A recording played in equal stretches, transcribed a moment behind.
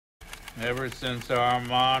Ever since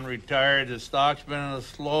Armand retired, the stock's been in a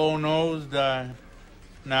slow nosedive.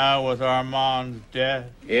 Now, with Armand's death,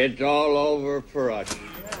 it's all over for us.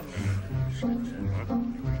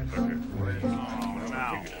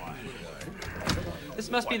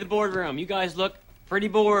 This must be the boardroom. You guys look pretty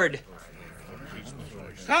bored.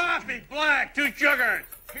 Coffee, black, 2 sugars.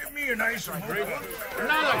 Give me a nice and great one.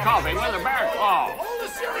 Another coffee with a bear claw.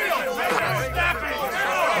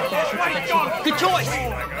 Good choice.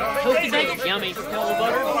 Toasted bagels, yummy. Hello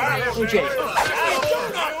butter. OJ.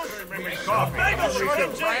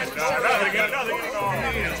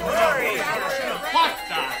 What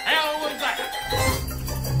the hell was that?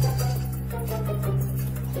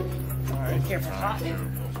 Careful, hot.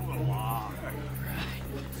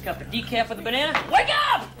 Cup of decaf with a banana. Wake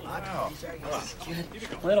up!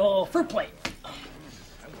 Little fruit plate.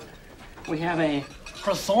 We have a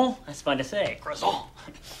croissant. That's fun to say. Croissant.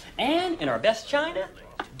 And in our best china,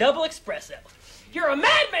 double espresso. You're a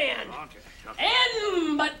madman!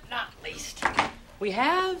 And, but not least, we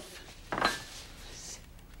have...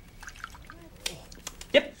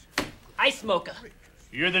 Yep, ice mocha.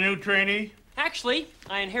 you're the new trainee? Actually,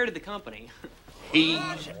 I inherited the company.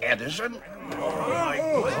 He's Edison.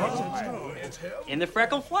 In the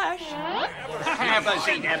freckled flesh. Have a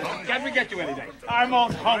seat, Edison. Can we get you anything? Our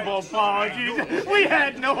most humble apologies. We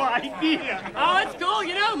had no idea. Oh, it's cool.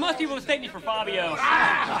 You know, most people mistake me for Fabio.